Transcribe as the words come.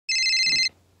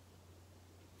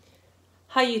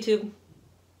Hi, YouTube.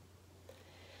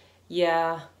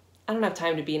 Yeah, I don't have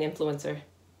time to be an influencer.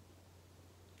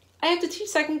 I have to teach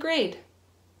second grade.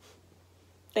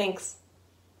 Thanks.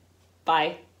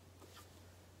 Bye.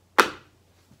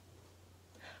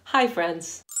 Hi,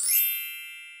 friends.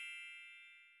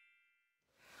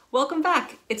 Welcome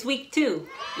back. It's week 2.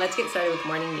 Let's get started with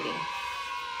morning meeting.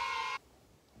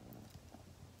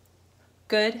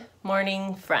 Good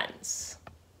morning, friends.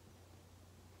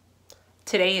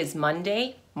 Today is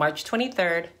Monday, March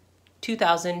 23rd,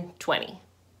 2020.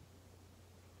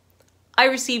 I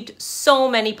received so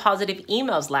many positive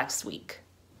emails last week.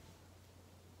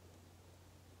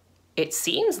 It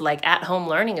seems like at-home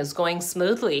learning is going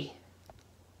smoothly.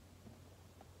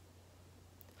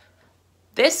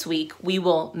 This week, we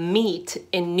will meet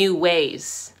in new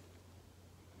ways.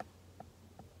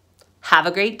 Have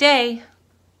a great day.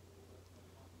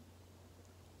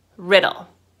 Riddle.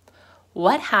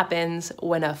 What happens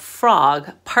when a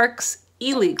frog parks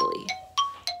illegally?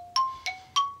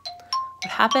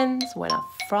 What happens when a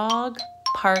frog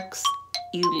parks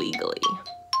illegally?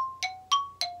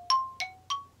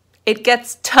 It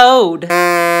gets towed.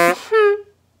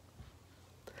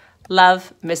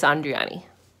 Love, Miss Andreani.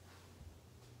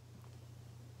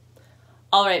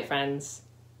 All right, friends.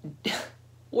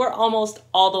 We're almost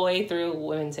all the way through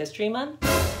Women's History Month,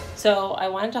 so I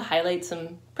wanted to highlight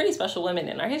some pretty special women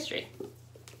in our history.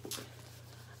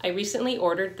 I recently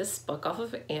ordered this book off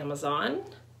of Amazon,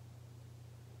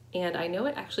 and I know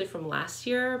it actually from last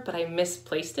year, but I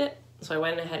misplaced it, so I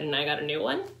went ahead and I got a new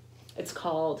one. It's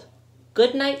called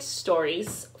Goodnight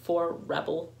Stories for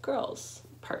Rebel Girls,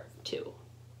 Part 2.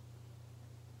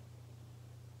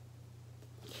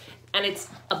 And it's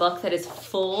a book that is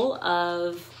full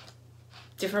of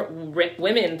different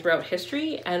women throughout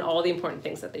history and all the important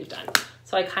things that they've done.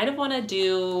 So I kind of want to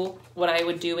do what I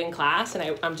would do in class,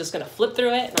 and I'm just going to flip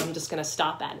through it, and I'm just going to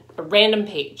stop at a random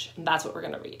page, and that's what we're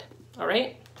going to read. All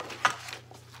right?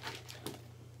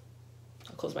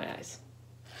 I'll close my eyes.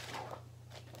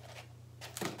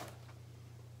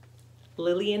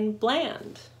 Lillian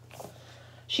Bland.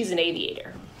 She's an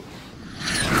aviator.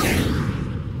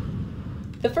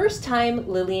 The first time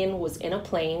Lillian was in a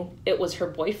plane, it was her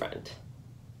boyfriend.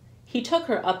 He took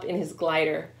her up in his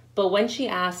glider, but when she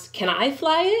asked, "Can I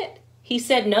fly it?" he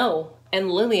said no,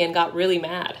 and Lillian got really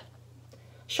mad.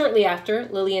 Shortly after,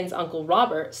 Lillian's uncle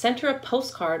Robert sent her a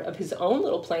postcard of his own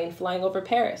little plane flying over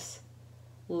Paris.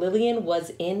 Lillian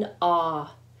was in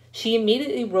awe. She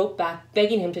immediately wrote back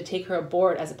begging him to take her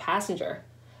aboard as a passenger,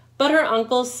 but her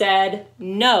uncle said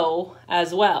no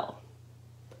as well.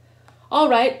 All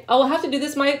right, I will have to do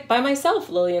this by myself,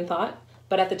 Lillian thought,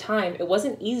 but at the time, it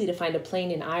wasn't easy to find a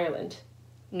plane in Ireland.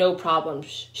 No problem,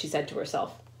 she said to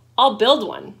herself. I'll build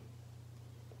one.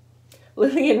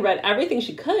 Lillian read everything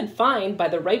she could find by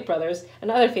the Wright brothers and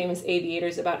other famous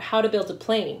aviators about how to build a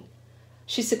plane.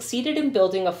 She succeeded in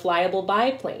building a flyable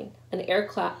biplane, an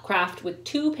aircraft with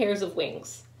 2 pairs of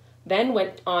wings, then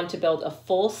went on to build a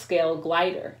full-scale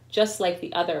glider, just like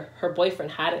the other her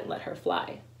boyfriend hadn't let her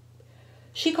fly.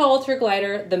 She called her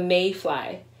glider the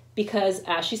Mayfly because,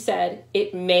 as she said,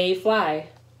 it may fly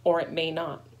or it may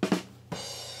not.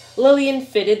 Lillian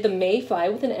fitted the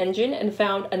Mayfly with an engine and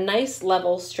found a nice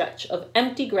level stretch of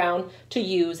empty ground to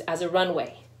use as a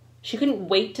runway. She couldn't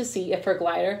wait to see if her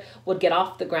glider would get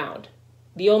off the ground.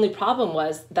 The only problem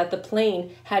was that the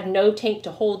plane had no tank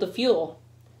to hold the fuel.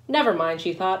 Never mind,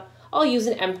 she thought, I'll use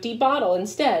an empty bottle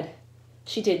instead.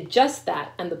 She did just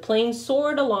that, and the plane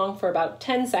soared along for about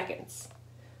 10 seconds.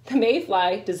 The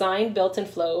Mayfly, designed, built, and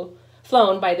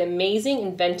flown by the amazing,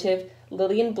 inventive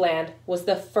Lillian Bland, was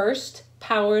the first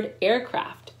powered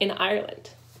aircraft in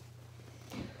Ireland.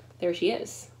 There she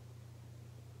is.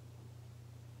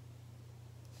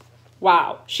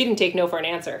 Wow, she didn't take no for an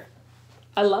answer.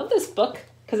 I love this book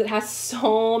because it has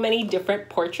so many different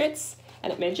portraits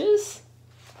and images,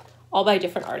 all by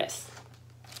different artists.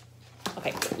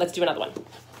 Okay, let's do another one.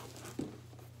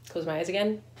 Close my eyes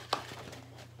again.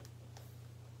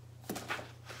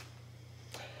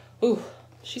 Ooh,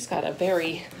 she's got a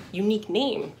very unique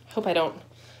name. Hope I don't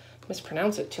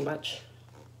mispronounce it too much.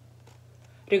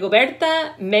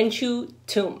 Rigoberta Menchú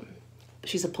Tum.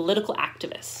 She's a political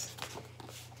activist.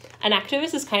 An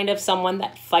activist is kind of someone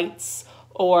that fights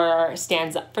or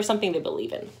stands up for something they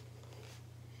believe in.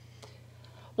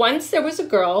 Once there was a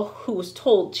girl who was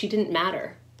told she didn't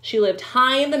matter. She lived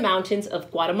high in the mountains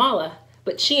of Guatemala,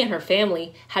 but she and her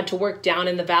family had to work down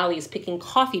in the valleys picking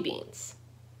coffee beans.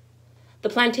 The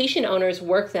plantation owners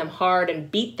worked them hard and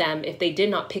beat them if they did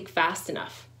not pick fast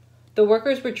enough. The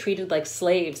workers were treated like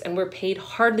slaves and were paid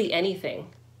hardly anything.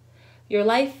 Your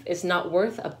life is not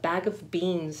worth a bag of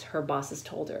beans, her bosses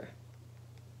told her.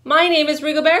 My name is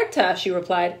Rigoberta, she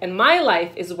replied, and my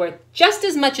life is worth just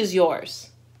as much as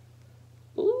yours.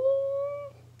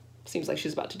 Ooh, seems like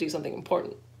she's about to do something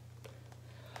important.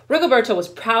 Rigoberta was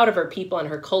proud of her people and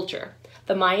her culture.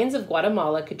 The Mayans of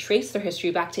Guatemala could trace their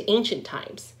history back to ancient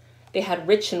times. They had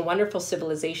rich and wonderful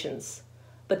civilizations.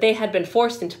 But they had been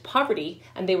forced into poverty,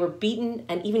 and they were beaten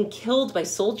and even killed by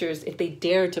soldiers if they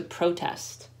dared to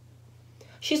protest.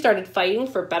 She started fighting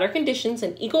for better conditions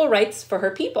and equal rights for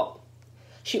her people.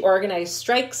 She organized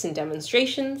strikes and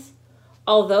demonstrations.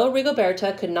 Although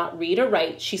Rigoberta could not read or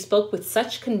write, she spoke with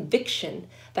such conviction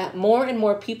that more and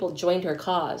more people joined her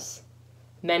cause.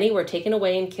 Many were taken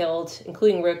away and killed,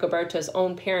 including Rigoberta's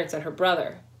own parents and her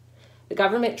brother. The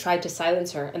government tried to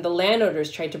silence her, and the landowners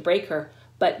tried to break her,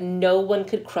 but no one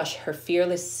could crush her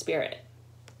fearless spirit.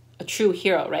 A true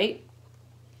hero, right?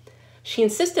 She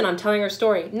insisted on telling her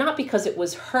story, not because it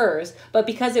was hers, but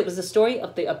because it was the story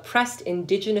of the oppressed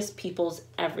indigenous peoples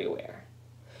everywhere.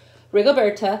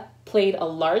 Rigoberta played a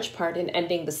large part in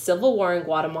ending the civil war in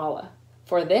Guatemala.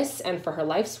 For this and for her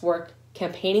life's work,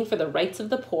 campaigning for the rights of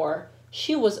the poor,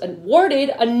 she was awarded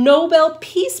a Nobel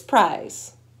Peace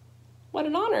Prize. What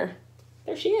an honor.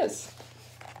 There she is.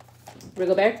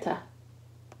 Rigoberta.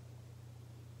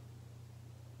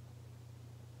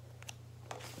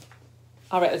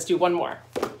 All right, let's do one more.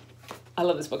 I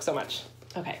love this book so much.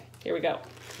 Okay, here we go.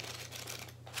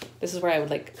 This is where I would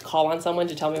like call on someone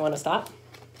to tell me when to stop.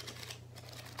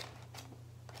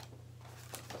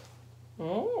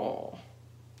 Oh.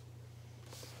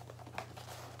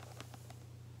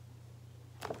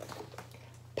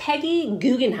 Peggy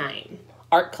Guggenheim,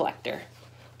 art collector.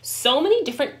 So many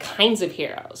different kinds of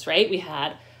heroes, right? We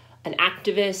had an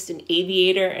activist, an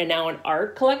aviator, and now an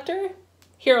art collector.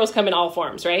 Heroes come in all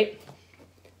forms, right?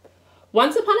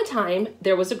 Once upon a time,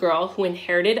 there was a girl who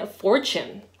inherited a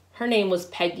fortune. Her name was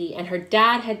Peggy, and her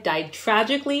dad had died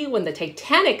tragically when the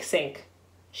Titanic sank.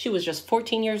 She was just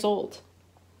 14 years old.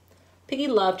 Peggy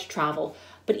loved travel,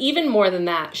 but even more than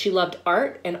that, she loved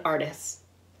art and artists.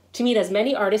 To meet as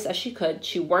many artists as she could,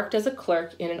 she worked as a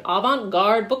clerk in an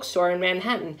avant-garde bookstore in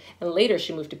Manhattan, and later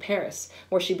she moved to Paris,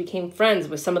 where she became friends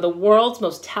with some of the world's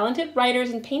most talented writers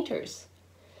and painters.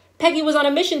 Peggy was on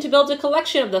a mission to build a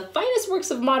collection of the finest works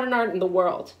of modern art in the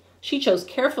world. She chose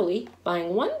carefully,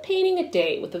 buying one painting a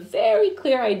day with a very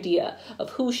clear idea of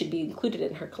who should be included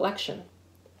in her collection.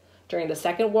 During the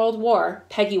Second World War,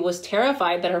 Peggy was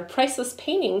terrified that her priceless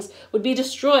paintings would be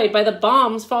destroyed by the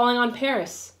bombs falling on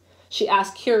Paris. She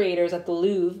asked curators at the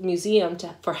Louvre Museum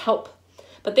for help,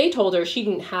 but they told her she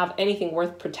didn't have anything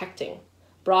worth protecting.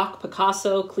 Braque,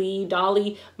 Picasso, Klee,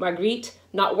 Dali, Magritte,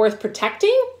 not worth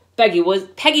protecting? Peggy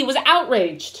was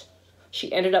outraged.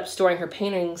 She ended up storing her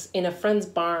paintings in a friend's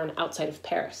barn outside of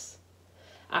Paris.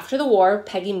 After the war,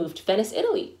 Peggy moved to Venice,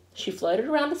 Italy. She floated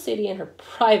around the city in her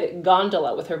private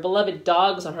gondola with her beloved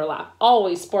dogs on her lap,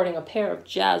 always sporting a pair of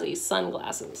jazzy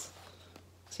sunglasses.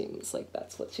 Seems like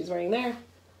that's what she's wearing there.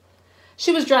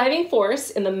 She was driving force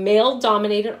in the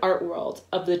male-dominated art world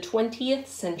of the 20th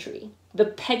century. The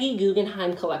Peggy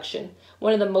Guggenheim Collection,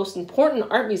 one of the most important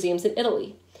art museums in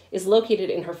Italy, is located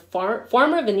in her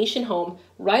former Venetian home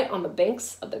right on the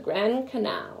banks of the Grand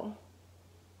Canal.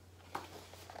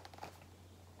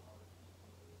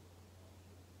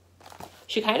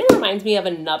 She kind of reminds me of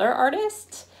another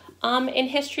artist in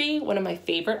history, one of my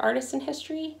favorite artists in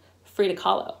history, Frida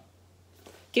Kahlo.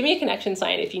 Give me a connection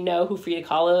sign if you know who Frida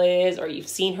Kahlo is or you've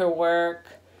seen her work.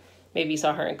 Maybe you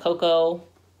saw her in Coco.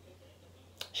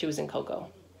 She was in Coco,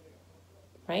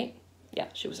 right? Yeah,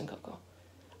 she was in Coco.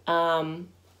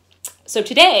 So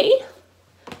today,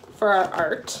 for our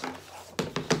art,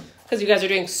 because you guys are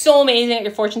doing so amazing at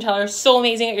your fortune tellers, so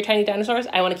amazing at your tiny dinosaurs,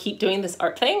 I want to keep doing this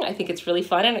art thing. I think it's really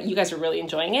fun, and you guys are really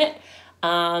enjoying it.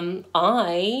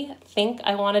 I think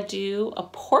I want to do a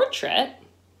portrait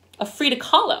of Frida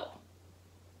Kahlo.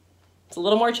 It's a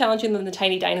little more challenging than the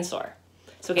tiny dinosaur.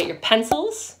 So get your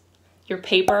pencils, your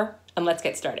paper, and let's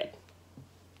get started.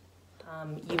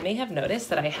 You may have noticed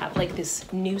that I have like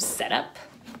this new setup.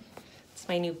 It's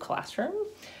my new classroom.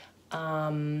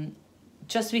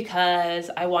 Just because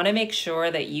I want to make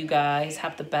sure that you guys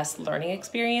have the best learning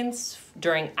experience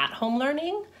during at-home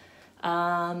learning.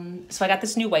 So I got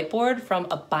this new whiteboard from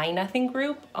a Buy Nothing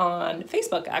group on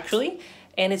Facebook, actually.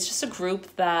 And it's just a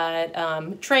group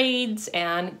that trades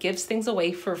and gives things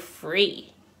away for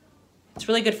free. It's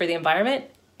really good for the environment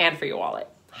and for your wallet.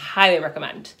 Highly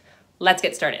recommend. Let's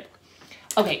get started.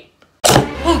 Okay.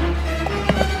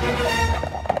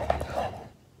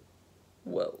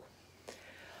 Whoa.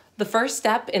 The first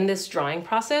step in this drawing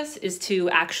process is to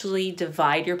actually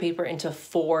divide your paper into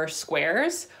 4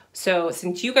 squares. So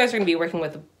since you guys are going to be working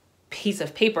with piece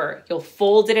of paper, you'll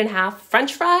fold it in half,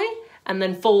 French fry, and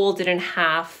then fold it in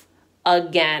half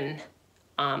again.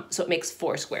 So it makes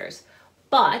 4 squares.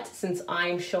 But since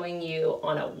I'm showing you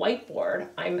on a whiteboard,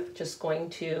 I'm just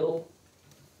going to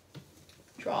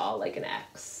draw like an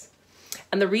X.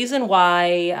 And the reason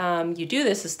why you do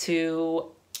this is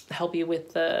to help you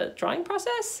with the drawing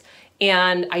process.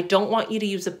 And I don't want you to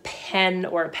use a pen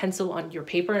or a pencil on your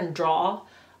paper and draw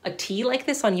a T like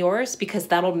this on yours, because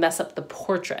that'll mess up the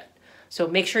portrait. So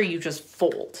make sure you just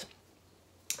fold.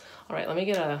 All right, let me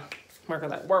get a marker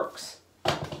that works.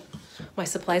 My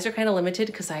supplies are kind of limited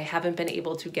because I haven't been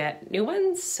able to get new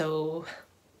ones, so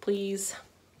please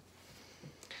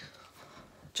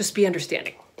just be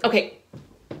understanding. Okay,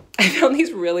 I found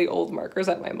these really old markers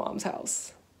at my mom's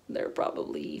house. They're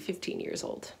probably 15 years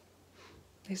old.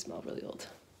 They smell really old.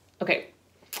 Okay,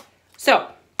 so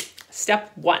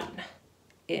step 1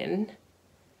 in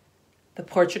the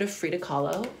portrait of Frida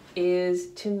Kahlo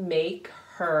is to make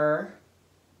her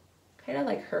kind of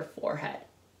like her forehead.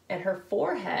 And her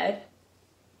forehead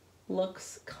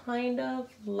looks kind of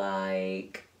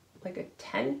like a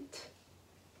tent.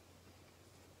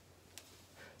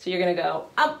 So you're gonna go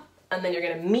up and then you're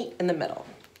gonna meet in the middle.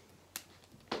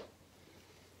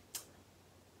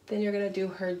 Then you're gonna do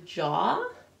her jaw.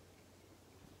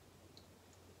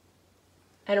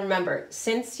 And remember,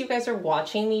 since you guys are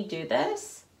watching me do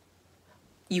this,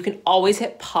 you can always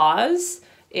hit pause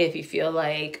if you feel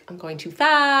like I'm going too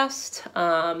fast,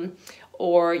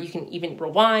 or you can even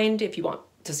rewind if you want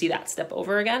to see that step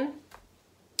over again.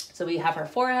 So we have her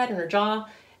forehead and her jaw,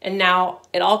 and now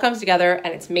it all comes together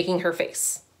and it's making her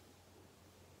face.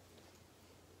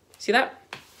 See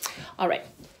that? All right,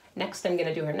 next I'm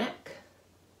gonna do her neck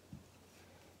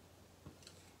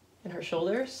and her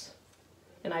shoulders.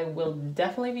 And I will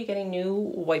definitely be getting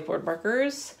new whiteboard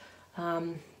markers.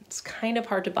 It's kind of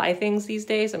hard to buy things these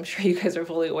days. I'm sure you guys are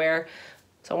fully aware.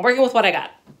 So I'm working with what I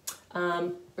got.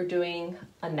 We're doing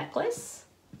a necklace.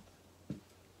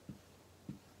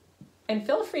 And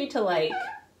feel free to like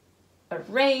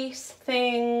erase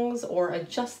things or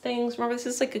adjust things. Remember, this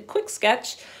is like a quick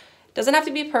sketch. Doesn't have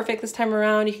to be perfect this time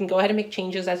around. You can go ahead and make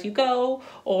changes as you go,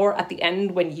 or at the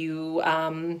end when you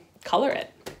color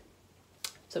it.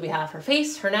 So we have her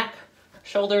face, her neck, her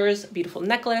shoulders, beautiful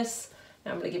necklace.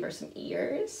 Now I'm gonna give her some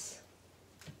ears.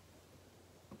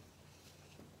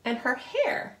 And her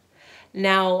hair.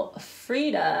 Now,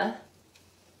 Frida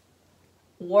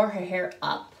wore her hair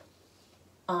up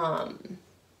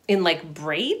in like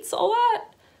braids a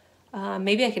lot.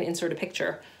 Maybe I can insert a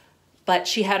picture. But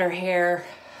she had her hair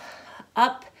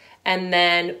up and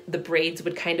then the braids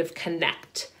would kind of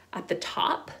connect at the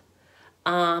top.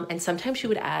 And sometimes she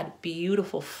would add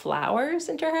beautiful flowers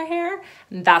into her hair.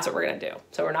 And that's what we're gonna do.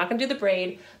 So we're not gonna do the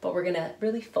braid, but we're gonna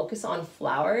really focus on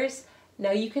flowers.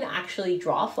 Now you can actually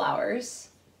draw flowers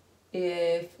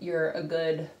if you're a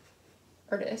good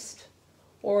artist,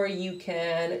 or you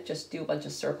can just do a bunch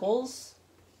of circles.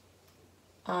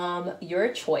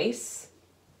 Your choice.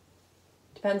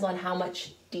 Depends on how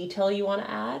much detail you wanna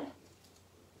add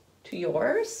to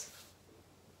yours.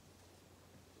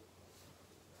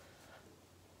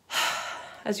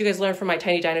 As you guys learned from my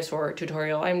tiny dinosaur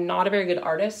tutorial, I'm not a very good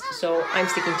artist, so I'm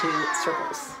sticking to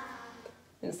circles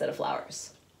instead of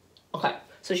flowers. Okay,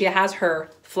 so she has her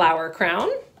flower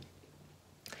crown,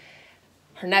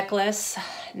 her necklace.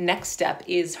 Next step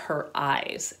is her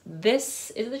eyes.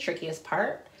 This is the trickiest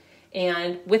part.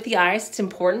 And with the eyes, it's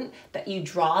important that you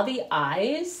draw the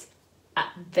eyes at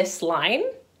this line.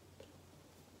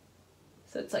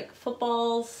 So it's like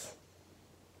footballs.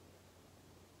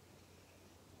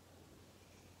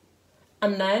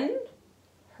 And then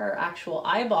her actual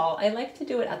eyeball, I like to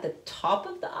do it at the top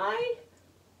of the eye,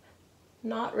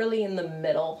 not really in the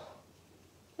middle.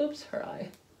 Oops, her eye.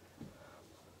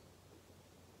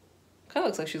 Kind of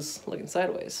looks like she's looking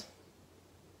sideways.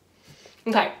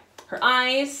 Okay, her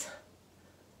eyes.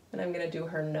 And I'm gonna do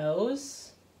her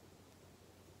nose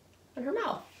and her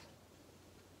mouth.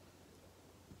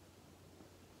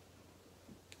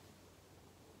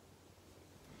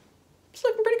 It's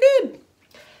looking pretty good.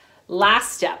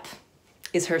 Last step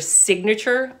is her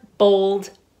signature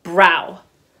bold brow.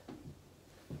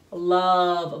 I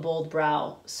love a bold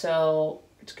brow. So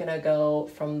it's gonna go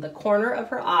from the corner of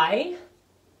her eye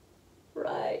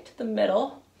right to the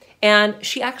middle. And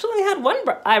she actually had one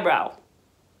eyebrow.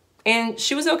 And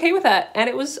she was okay with that. And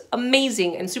it was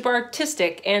amazing and super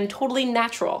artistic and totally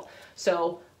natural.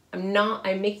 So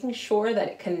I'm making sure that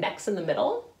it connects in the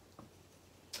middle.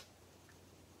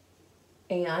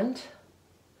 And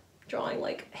drawing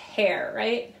like hair,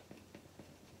 right?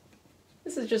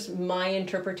 This is just my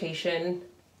interpretation.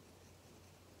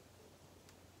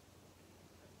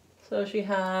 So she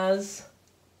has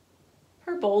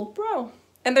her bold brow.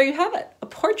 And there you have it, a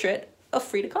portrait of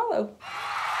Frida Kahlo.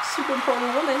 Super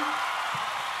important woman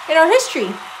in our history.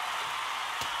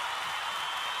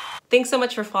 Thanks so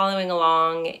much for following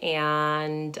along,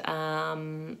 and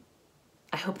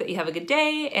I hope that you have a good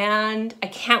day, and I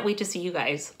can't wait to see you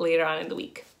guys later on in the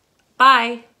week.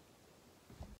 Bye!